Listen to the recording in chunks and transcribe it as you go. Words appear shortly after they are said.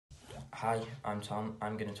Hi, I'm Tom.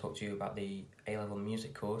 I'm going to talk to you about the A-level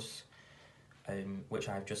music course, which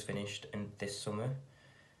I've just finished this summer.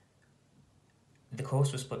 The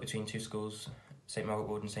course was split between two schools, St Margaret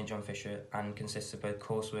Ward and St John Fisher, and consists of both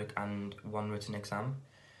coursework and one written exam.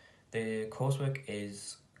 The coursework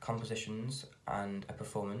is compositions and a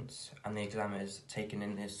performance, and the exam is taken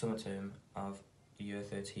in the summer term of year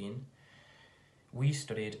 13. We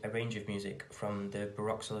studied a range of music from the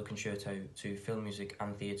Baroque solo concerto to film music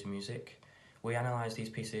and theatre music. We analysed these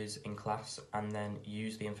pieces in class and then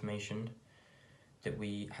used the information that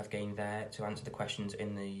we have gained there to answer the questions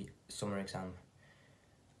in the summer exam.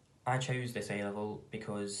 I chose this A-level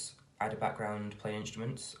because I had a background playing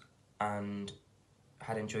instruments and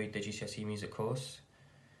had enjoyed the GCSE music course.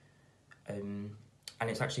 And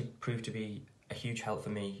it's actually proved to be a huge help for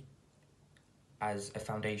me as a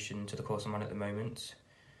foundation to the course I'm on at the moment.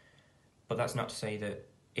 But that's not to say that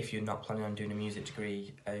if you're not planning on doing a music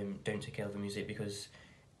degree, don't take A-level music, because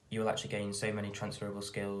you'll actually gain so many transferable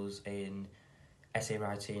skills in essay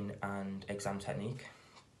writing and exam technique.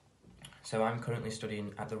 So I'm currently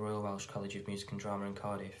studying at the Royal Welsh College of Music and Drama in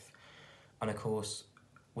Cardiff on a course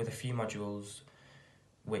with a few modules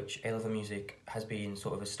which A-level music has been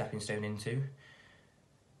sort of a stepping stone into.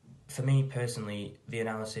 For me personally, the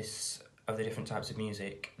analysis of the different types of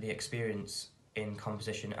music, the experience in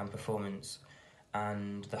composition and performance,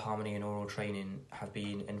 and the harmony and oral training have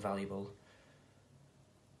been invaluable.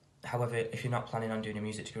 However, if you're not planning on doing a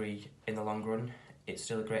music degree in the long run, it's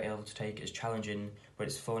still a great A-level to take. It's challenging, but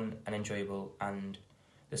it's fun and enjoyable, and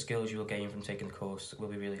the skills you will gain from taking the course will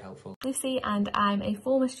be really helpful. Lucy, and I'm a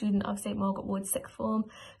former student of St Margaret Ward Sixth Form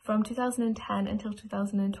from 2010 until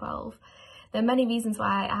 2012. There are many reasons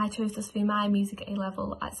why I chose to study my music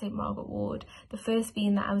A-level at St Margaret Ward. The first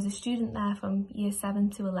being that I was a student there from year 7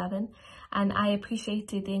 to 11, and I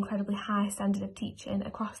appreciated the incredibly high standard of teaching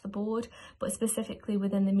across the board, but specifically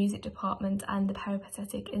within the music department and the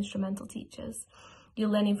peripatetic instrumental teachers. You're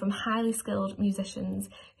learning from highly skilled musicians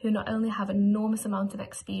who not only have an enormous amount of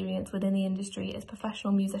experience within the industry as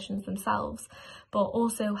professional musicians themselves, but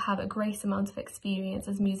also have a great amount of experience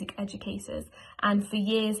as music educators. And for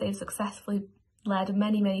years, they've successfully led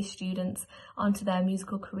many students onto their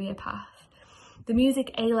musical career path. The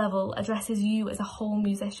music A-level addresses you as a whole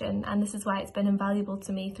musician, and this is why it's been invaluable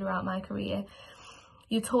to me throughout my career.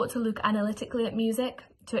 You're taught to look analytically at music,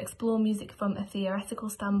 to explore music from a theoretical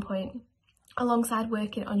standpoint, alongside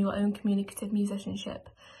working on your own communicative musicianship.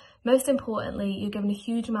 Most importantly, you're given a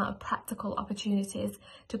huge amount of practical opportunities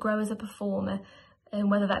to grow as a performer,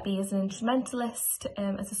 whether that be as an instrumentalist,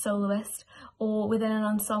 as a soloist, or within an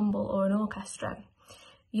ensemble or an orchestra.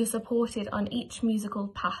 You're supported on each musical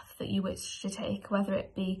path that you wish to take, whether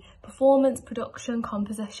it be performance, production,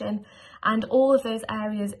 composition, and all of those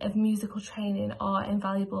areas of musical training are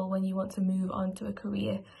invaluable when you want to move on to a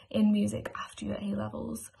career in music after your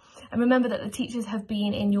A-levels. And remember that the teachers have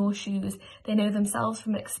been in your shoes. They know themselves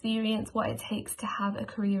from experience what it takes to have a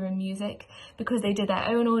career in music, because they did their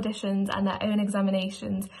own auditions and their own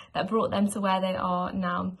examinations that brought them to where they are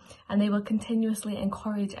now. And they will continuously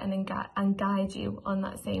encourage and guide you on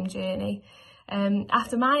that same journey.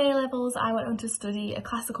 After my A-levels, I went on to study a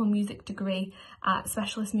classical music degree at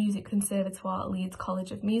Specialist Music Conservatoire at Leeds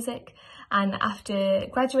College of Music. And after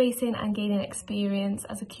graduating and gaining experience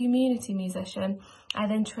as a community musician, I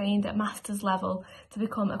then trained at master's level to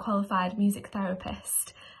become a qualified music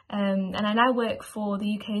therapist. And I now work for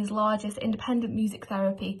the UK's largest independent music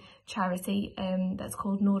therapy charity that's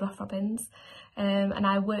called Nordoff Robbins. And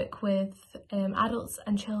I work with adults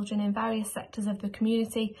and children in various sectors of the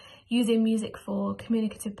community, using music for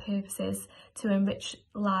communicative purposes to enrich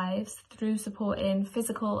lives through supporting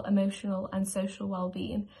physical, emotional and social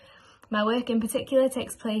well-being. My work in particular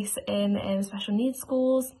takes place in special needs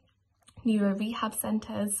schools, neuro rehab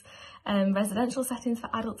centres, residential settings for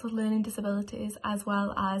adults with learning disabilities, as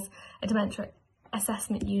well as a dementia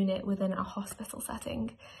assessment unit within a hospital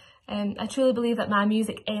setting. I truly believe that my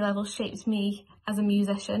music A-level shaped me as a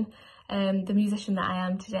musician, the musician that I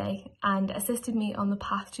am today, and assisted me on the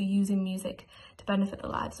path to using music to benefit the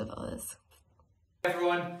lives of others. Hey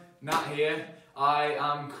everyone, Nat here. I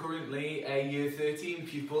am currently a year 13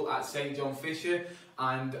 pupil at St John Fisher,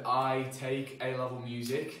 and I take A-level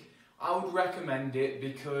music. I would recommend it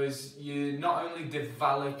because you not only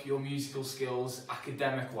develop your musical skills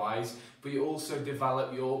academic wise, but you also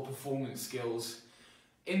develop your performance skills.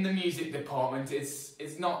 In the music department,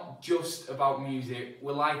 it's not just about music.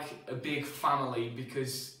 We're like a big family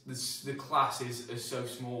because the classes are so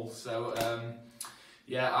small. So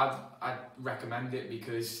yeah, I'd recommend it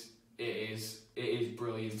because it is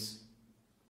brilliant.